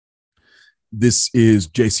This is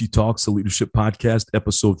JC Talks, a leadership podcast,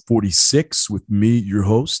 episode 46, with me, your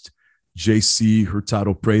host, JC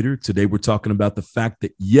Hurtado Prater. Today, we're talking about the fact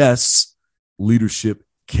that, yes, leadership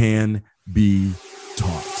can be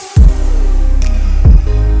taught.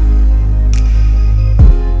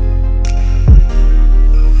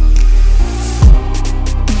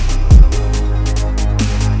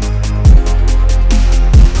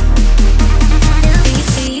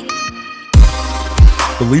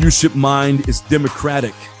 The leadership mind is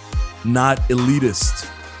democratic, not elitist.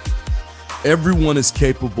 Everyone is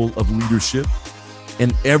capable of leadership,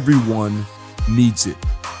 and everyone needs it.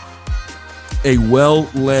 A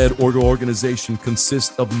well-led organization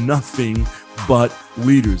consists of nothing but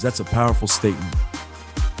leaders. That's a powerful statement.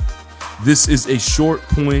 This is a short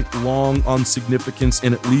point, long on significance,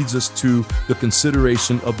 and it leads us to the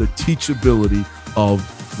consideration of the teachability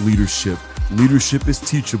of leadership. Leadership is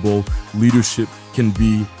teachable. Leadership can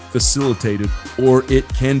be facilitated, or it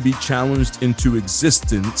can be challenged into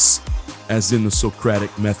existence, as in the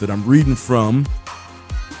Socratic method. I'm reading from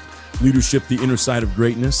Leadership, the Inner Side of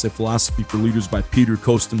Greatness, a philosophy for leaders by Peter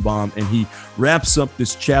Kostenbaum, and he wraps up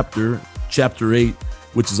this chapter 8,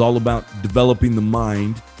 which is all about developing the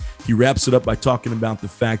mind. He wraps it up by talking about the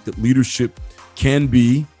fact that leadership can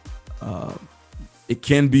be it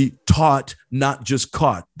can be taught, not just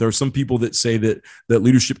caught. There are some people that say that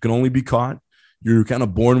leadership can only be caught. You're kind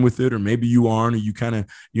of born with it, or maybe you aren't, or you kind of,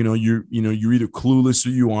 you're either clueless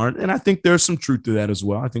or you aren't. And I think there's some truth to that as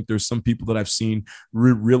well. I think there's some people that I've seen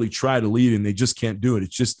really try to lead and they just can't do it.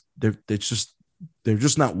 It's just, they're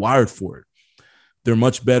just not wired for it. They're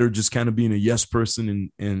much better just kind of being a yes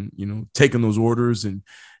person and taking those orders and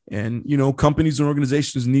companies and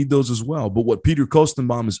organizations need those as well. But what Peter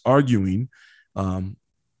Kostenbaum is arguing,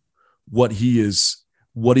 what he is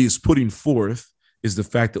putting forth, is the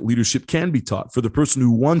fact that leadership can be taught. For the person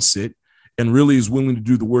who wants it and really is willing to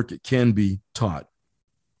do the work, it can be taught.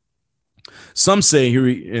 Some say,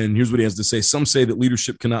 here's what he has to say, some say that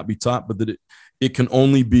leadership cannot be taught, but that it can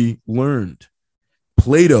only be learned.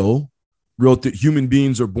 Plato wrote that human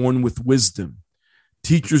beings are born with wisdom.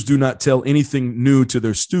 Teachers do not tell anything new to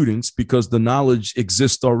their students because the knowledge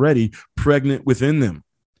exists already pregnant within them.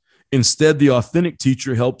 Instead, the authentic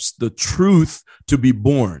teacher helps the truth to be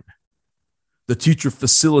born. The teacher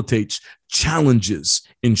facilitates, challenges,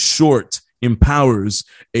 in short, empowers,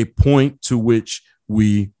 a point to which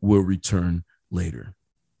we will return later.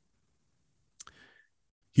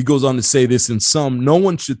 He goes on to say this: in sum, no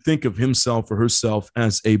one should think of himself or herself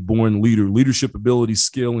as a born leader. Leadership ability,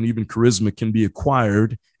 skill, and even charisma can be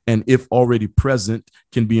acquired, and if already present,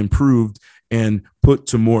 can be improved and put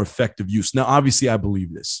to more effective use. Now, obviously, I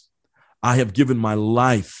believe this. I have given my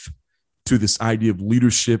life to this idea of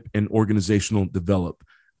leadership and organizational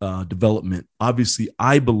development. Obviously,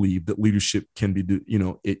 I believe that leadership can be,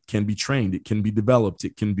 it can be trained, it can be developed,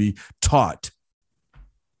 it can be taught.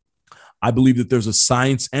 I believe that there's a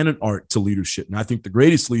science and an art to leadership. And I think the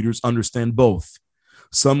greatest leaders understand both.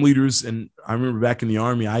 Some leaders, and I remember back in the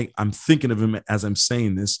Army, I'm thinking of him as I'm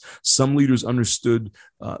saying this, some leaders understood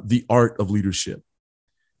the art of leadership.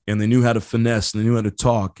 And they knew how to finesse, and they knew how to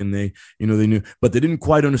talk, and they knew, but they didn't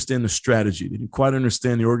quite understand the strategy. They didn't quite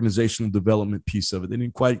understand the organizational development piece of it. They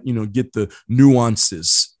didn't quite, get the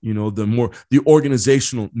nuances, the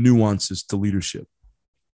organizational nuances to leadership.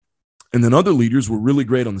 And then other leaders were really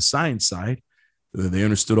great on the science side. They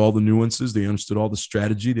understood all the nuances. They understood all the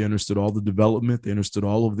strategy. They understood all the development. They understood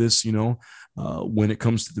all of this, when it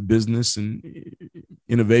comes to the business and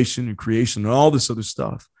innovation and creation and all this other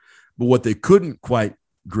stuff. But what they couldn't quite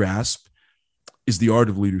grasp is the art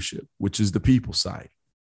of leadership, which is the people side.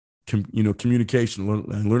 Communication,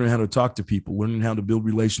 learning how to talk to people, learning how to build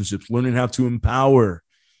relationships, learning how to empower,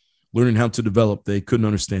 learning how to develop. They couldn't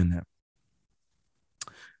understand that.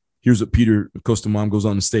 Here's what Peter Kostenbaum goes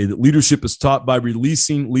on to say: that leadership is taught by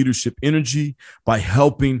releasing leadership energy, by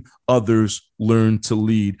helping others learn to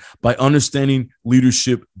lead, by understanding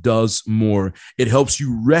leadership does more. It helps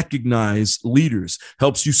you recognize leaders,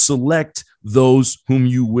 helps you select those whom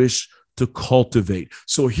you wish to cultivate.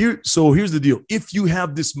 So here's the deal. If you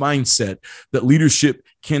have this mindset that leadership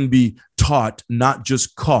can be taught, not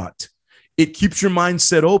just caught, it keeps your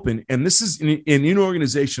mindset open. And this is in an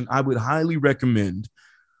organization, I would highly recommend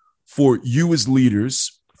for you as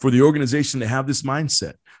leaders, for the organization to have this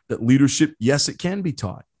mindset that leadership, yes, it can be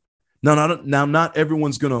taught. Now, not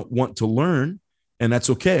everyone's going to want to learn, and that's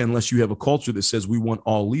okay, unless you have a culture that says we want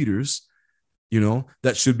all leaders,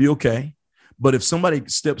 that should be okay. But if somebody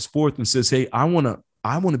steps forth and says, hey, I want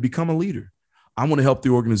to become a leader. I want to help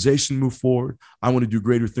the organization move forward. I want to do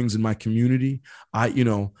greater things in my community.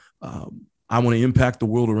 I want to impact the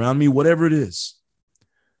world around me, whatever it is.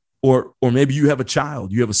 Or maybe you have a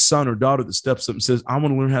child, you have a son or daughter that steps up and says, I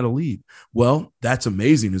want to learn how to lead. Well, that's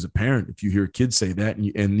amazing as a parent. If you hear a kid say that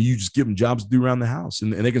and you just give them jobs to do around the house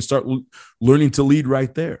and they can start learning to lead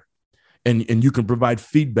right there. And you can provide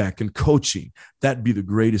feedback and coaching. That'd be the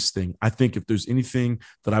greatest thing. I think if there's anything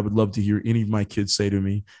that I would love to hear any of my kids say to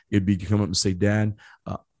me, it'd be to come up and say, Dad,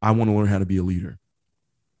 I want to learn how to be a leader.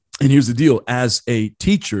 And here's the deal. As a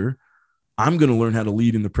teacher, I'm going to learn how to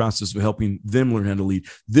lead in the process of helping them learn how to lead.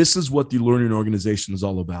 This is what the learning organization is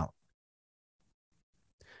all about.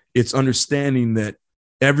 It's understanding that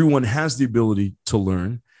everyone has the ability to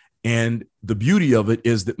learn. And the beauty of it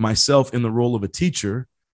is that myself in the role of a teacher,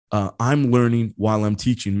 I'm learning while I'm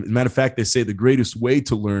teaching. Matter of fact, they say the greatest way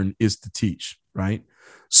to learn is to teach, right?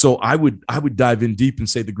 So I would dive in deep and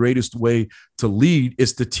say the greatest way to lead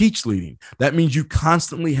is to teach leading. That means you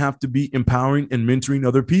constantly have to be empowering and mentoring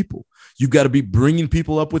other people. You've got to be bringing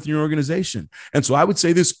people up with your organization. And so I would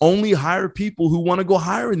say this: only hire people who want to go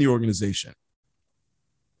higher in the organization.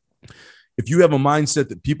 If you have a mindset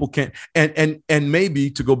that people can't, and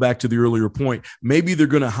maybe to go back to the earlier point, maybe they're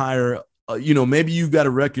going to hire, maybe you've got to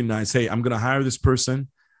recognize, hey, I'm going to hire this person.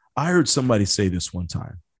 I heard somebody say this one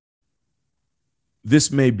time.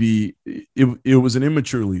 This may be, it was an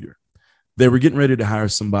immature leader. They were getting ready to hire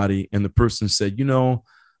somebody, and the person said,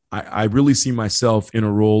 I really see myself in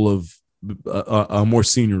a role of a more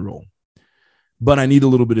senior role, but I need a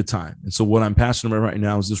little bit of time. And so what I'm passionate about right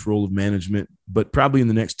now is this role of management, but probably in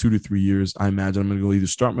the next 2 to 3 years, I imagine I'm going to go either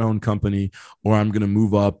start my own company or I'm going to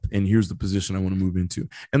move up, and here's the position I want to move into.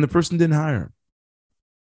 And the person didn't hire him.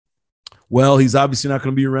 Well, he's obviously not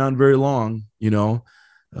going to be around very long,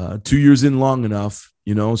 2 years in long enough,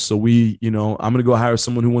 so I'm going to go hire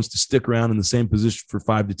someone who wants to stick around in the same position for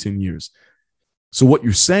 5 to 10 years. So what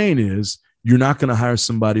you're saying is you're not going to hire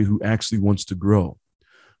somebody who actually wants to grow.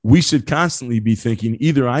 We should constantly be thinking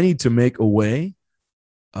either I need to make a way.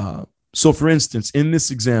 So for instance, in this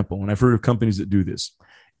example, and I've heard of companies that do this,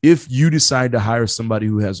 if you decide to hire somebody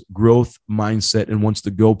who has growth mindset and wants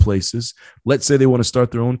to go places, let's say they want to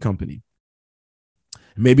start their own company.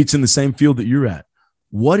 Maybe it's in the same field that you're at.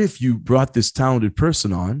 What if you brought this talented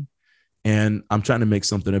person on, and I'm trying to make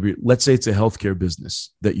something of it. Let's say it's a healthcare business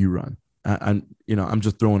that you run. I'm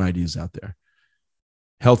just throwing ideas out there.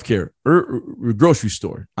 Healthcare or grocery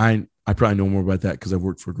store. I probably know more about that because I've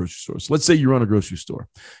worked for a grocery store. So let's say you run a grocery store.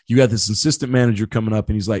 You got this assistant manager coming up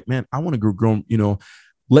and he's like, man, I want to grow,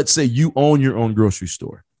 let's say you own your own grocery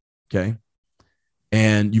store. Okay.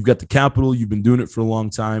 And you've got the capital, you've been doing it for a long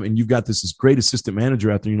time, and you've got this great assistant manager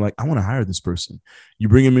out there. And you're like, I want to hire this person. You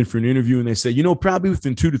bring him in for an interview and they say, probably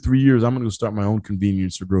within 2 to 3 years, I'm going to go start my own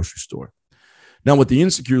convenience or grocery store. Now, what the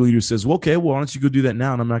insecure leader says, well, okay, well, why don't you go do that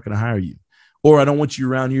now? And I'm not going to hire you. Or I don't want you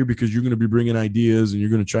around here because you're going to be bringing ideas and you're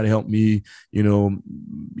going to try to help me,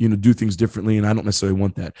 do things differently. And I don't necessarily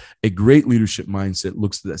want that. A great leadership mindset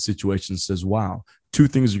looks at that situation and says, wow, 2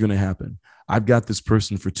 things are going to happen. I've got this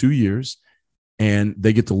person for 2 years and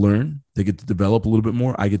they get to learn. They get to develop a little bit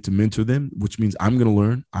more. I get to mentor them, which means I'm going to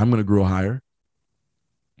learn. I'm going to grow higher.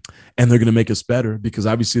 And they're going to make us better because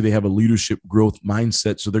obviously they have a leadership growth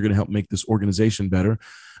mindset. So they're going to help make this organization better.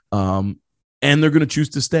 And they're going to choose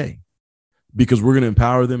to stay because we're going to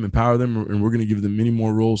empower them, and we're going to give them many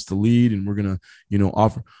more roles to lead. And we're going to,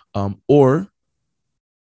 offer, or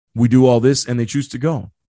we do all this and they choose to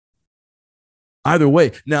go. Either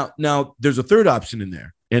way. Now there's a third option in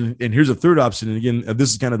there. And here's a third option. And again,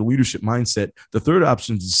 this is kind of the leadership mindset. The third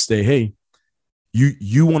option is to say, hey,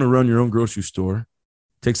 you want to run your own grocery store.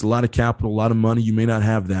 Takes a lot of capital, a lot of money. You may not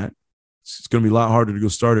have that. It's going to be a lot harder to go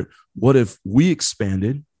start it. What if we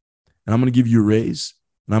expanded, and I'm going to give you a raise,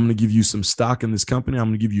 and I'm going to give you some stock in this company. I'm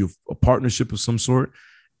going to give you a partnership of some sort.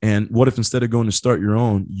 And what if instead of going to start your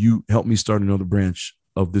own, you help me start another branch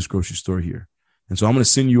of this grocery store here? And so I'm going to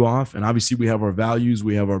send you off. And obviously we have our values,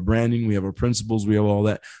 we have our branding, we have our principles, we have all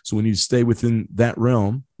that. So we need to stay within that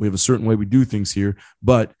realm. We have a certain way we do things here,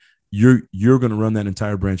 but you're going to run that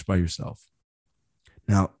entire branch by yourself.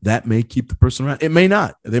 Now, that may keep the person around. It may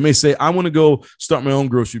not. They may say, I want to go start my own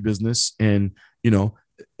grocery business, and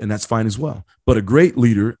that's fine as well. But a great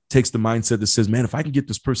leader takes the mindset that says, man, if I can get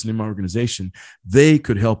this person in my organization, they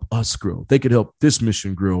could help us grow. They could help this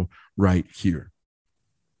mission grow right here.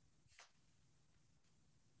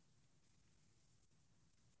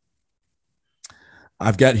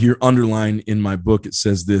 I've got here underlined in my book, it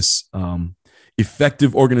says this,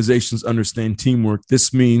 effective organizations understand teamwork.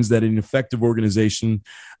 This means that in effective organizations,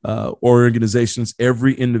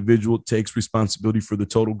 every individual takes responsibility for the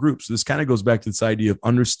total group. So this kind of goes back to this idea of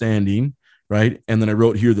understanding, right? And then I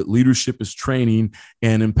wrote here that leadership is training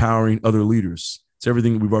and empowering other leaders. It's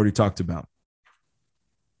everything that we've already talked about.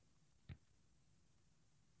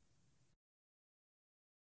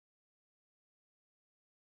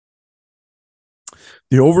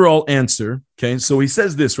 The overall answer, okay, so he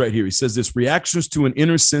says this right here. He says this: reactions to an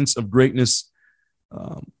inner sense of greatness,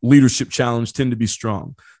 leadership challenge tend to be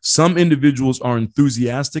strong. Some individuals are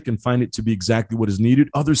enthusiastic and find it to be exactly what is needed.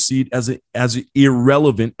 Others see it as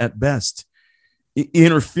irrelevant at best,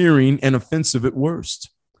 interfering and offensive at worst.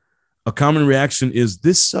 A common reaction is,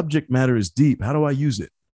 this subject matter is deep. How do I use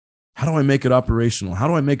it? How do I make it operational? How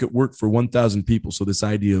do I make it work for 1,000 people? So this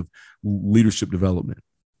idea of leadership development.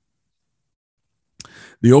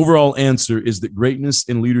 The overall answer is that greatness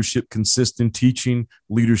in leadership consists in teaching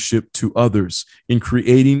leadership to others, in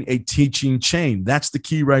creating a teaching chain. That's the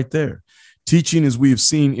key right there. Teaching, as we have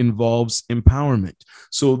seen, involves empowerment.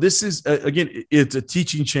 So this is, again, it's a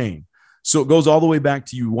teaching chain. So it goes all the way back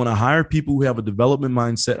to, you want to hire people who have a development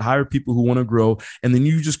mindset, hire people who want to grow, and then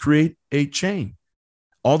you just create a chain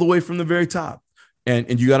all the way from the very top.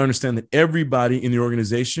 And you got to understand that everybody in the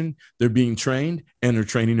organization, they're being trained and they're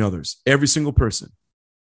training others, every single person.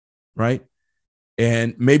 Right.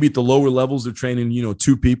 And maybe at the lower levels, they're training,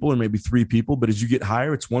 2 people or maybe 3 people. But as you get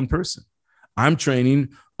higher, it's 1 person. I'm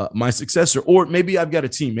training my successor, or maybe I've got a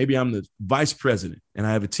team. Maybe I'm the vice president and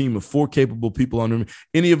I have a team of 4 capable people under me.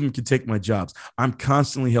 Any of them can take my jobs. I'm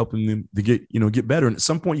constantly helping them to get better. And at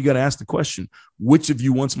some point, you got to ask the question, which of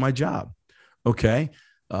you wants my job? OK.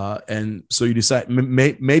 And so you decide,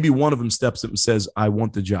 maybe one of them steps up and says, I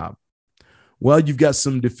want the job. Well, you've got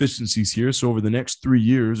some deficiencies here. So over the next 3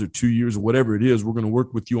 years or 2 years or whatever it is, we're going to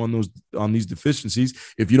work with you on these deficiencies.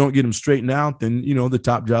 If you don't get them straightened out, then, the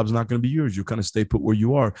top job's not going to be yours. You'll kind of stay put where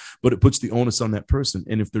you are, but it puts the onus on that person.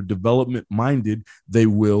 And if they're development minded, they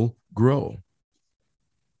will grow.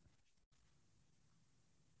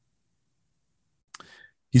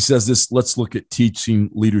 He says this, let's look at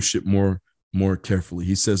teaching leadership more carefully.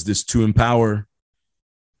 He says this: to empower,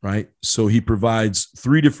 right? So he provides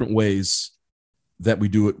 3 different ways that we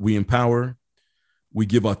do it. We empower, we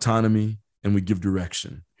give autonomy, and we give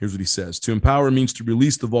direction. Here's what he says: to empower means to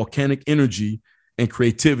release the volcanic energy and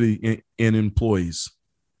creativity in employees.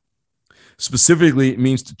 Specifically, it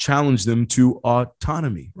means to challenge them to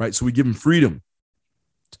autonomy, right? So we give them freedom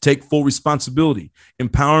to take full responsibility.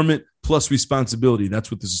 Empowerment plus responsibility.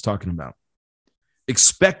 That's what this is talking about.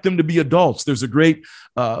 Expect them to be adults. There's a great,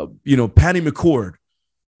 Patty McCord,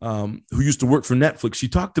 who used to work for Netflix. She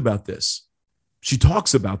talked about this. She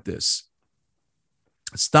talks about this.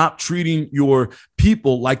 Stop treating your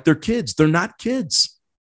people like they're kids. They're not kids.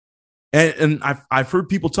 And I've heard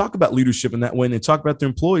people talk about leadership in that way, and they talk about their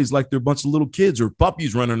employees like they're a bunch of little kids or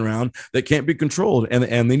puppies running around that can't be controlled,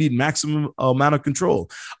 and they need maximum amount of control.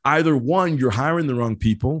 Either one, you're hiring the wrong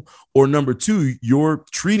people, or number 2, you're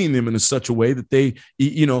treating them in such a way that they,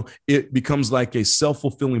 it becomes like a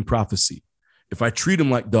self-fulfilling prophecy. If I treat them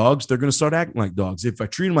like dogs, they're going to start acting like dogs. If I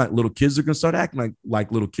treat them like little kids, they're going to start acting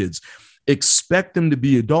like little kids. Expect them to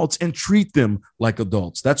be adults and treat them like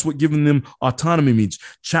adults. That's what giving them autonomy means.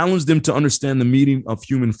 Challenge them to understand the meaning of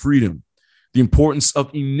human freedom, the importance of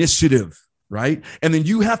initiative, right? And then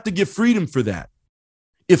you have to give freedom for that.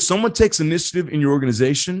 If someone takes initiative in your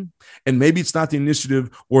organization, and maybe it's not the initiative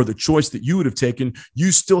or the choice that you would have taken,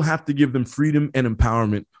 you still have to give them freedom and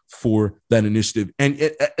empowerment for that initiative. And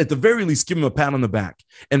at the very least, give them a pat on the back.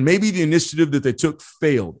 And maybe the initiative that they took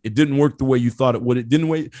failed. It didn't work the way you thought it would. It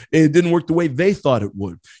didn't work the way they thought it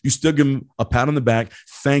would. You still give them a pat on the back.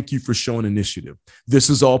 Thank you for showing initiative. This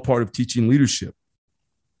is all part of teaching leadership.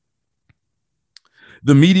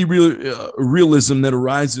 The meaty realism that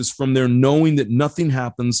arises from their knowing that nothing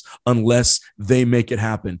happens unless they make it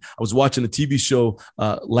happen. I was watching a TV show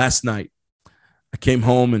last night. I came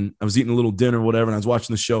home and I was eating a little dinner or whatever, and I was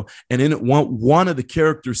watching the show. And in it, one of the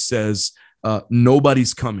characters says,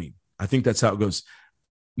 nobody's coming. I think that's how it goes.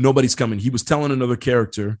 Nobody's coming. He was telling another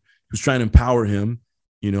character who was trying to empower him,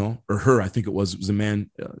 or her. I think it was a man.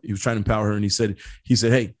 He was trying to empower her. And he said,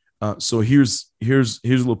 hey, so here's a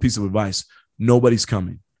little piece of advice. Nobody's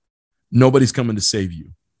coming. Nobody's coming to save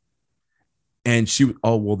you. And she would,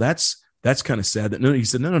 oh, well, that's kind of sad. No, he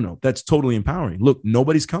said, no, that's totally empowering. Look,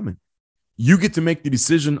 nobody's coming. You get to make the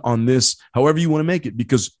decision on this however you want to make it,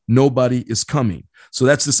 because nobody is coming. So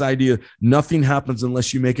that's this idea. Nothing happens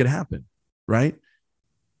unless you make it happen, right?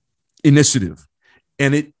 Initiative.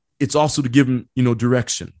 And it's also to give them,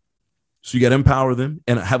 direction. So you got to empower them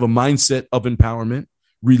and have a mindset of empowerment,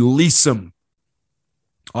 release them.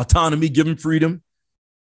 Autonomy, give them freedom,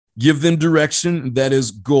 give them direction, that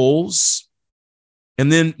is goals.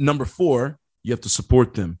 And then number 4, you have to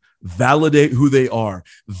support them Validate who they are.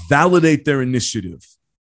 Validate their initiative.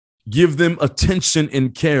 Give them attention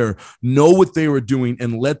and care. Know what they are doing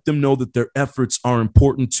and let them know that their efforts are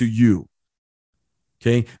important to you.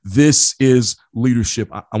 Okay, this is leadership.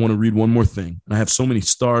 I want to read one more thing. And I have so many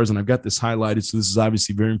stars and I've got this highlighted. So this is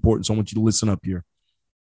obviously very important. So I want you to listen up here.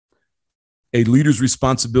 A leader's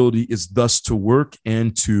responsibility is thus to work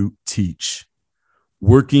and to teach.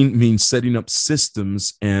 Working means setting up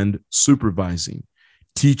systems and supervising.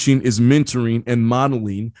 Teaching is mentoring and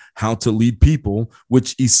modeling how to lead people,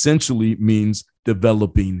 which essentially means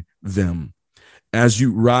developing them. As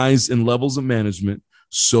you rise in levels of management,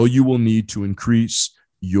 so you will need to increase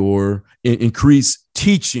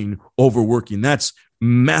teaching over working. That's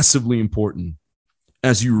massively important.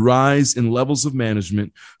 As you rise in levels of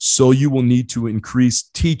management, so you will need to increase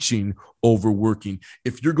teaching over working.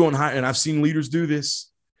 If you're going high, and I've seen leaders do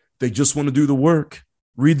this, they just want to do the work.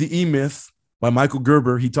 Read The E-Myth by Michael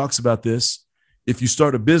Gerber. He talks about this. If you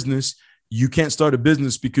start a business, you can't start a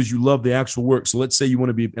business because you love the actual work. So let's say you want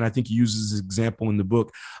to be, and I think he uses this example in the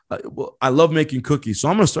book. Well, I love making cookies, so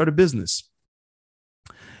I'm going to start a business.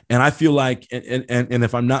 And I feel like, and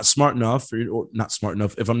if I'm not smart enough, or not smart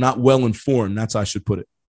enough, if I'm not well informed, that's how I should put it.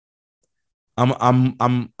 I'm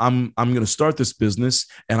going to start this business,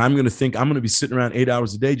 and I'm going to think I'm going to be sitting around 8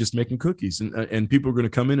 hours a day just making cookies, and people are going to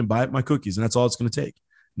come in and buy my cookies, and that's all it's going to take.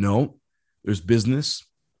 No, there's business.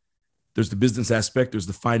 There's the business aspect. There's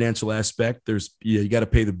the financial aspect. You got to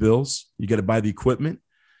pay the bills. You got to buy the equipment.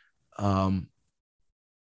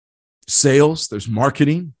 Sales. There's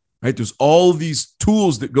marketing. Right? There's all these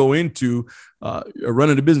tools that go into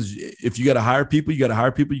running a business. If you got to hire people, you got to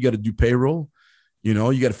hire people. You got to do payroll. You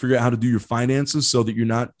got to figure out how to do your finances so that you're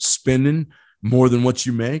not spending more than what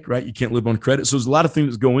you make. Right? You can't live on credit. So there's a lot of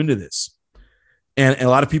things that go into this. And a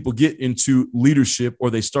lot of people get into leadership, or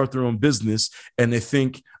they start their own business and they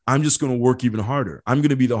think, I'm just going to work even harder. I'm going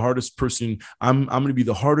to be the hardest person. I'm going to be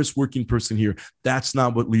the hardest working person here. That's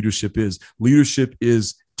not what leadership is. Leadership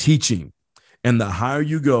is teaching. And the higher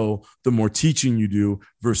you go, the more teaching you do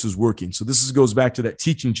versus working. So this goes back to that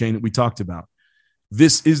teaching chain that we talked about.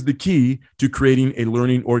 This is the key to creating a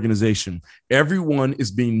learning organization. Everyone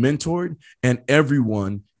is being mentored, and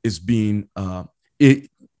everyone is being is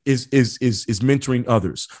mentoring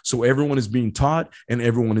others. So everyone is being taught and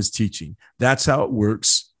everyone is teaching. That's how it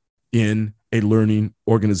works in a learning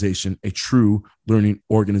organization, a true learning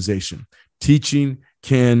organization. Teaching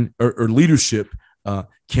can, or leadership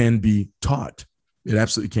can be taught. It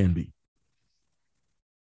absolutely can be.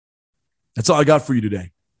 That's all I got for you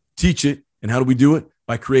today. Teach it. And how do we do it?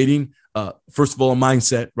 By creating, first of all, a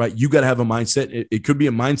mindset, right? You got to have a mindset. It could be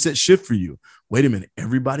a mindset shift for you. Wait a minute.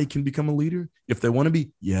 Everybody can become a leader if they want to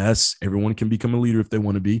be. Yes, everyone can become a leader if they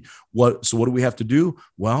want to be. So what do we have to do?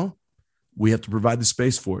 Well, we have to provide the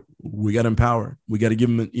space for it. We got to empower. We got to give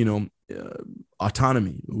them,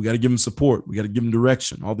 autonomy. We got to give them support. We got to give them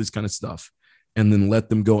direction, all this kind of stuff, and then let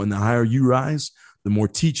them go. And the higher you rise, the more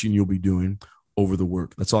teaching you'll be doing over the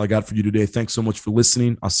work. That's all I got for you today. Thanks so much for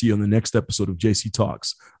listening. I'll see you on the next episode of JC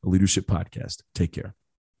Talks, a leadership podcast. Take care.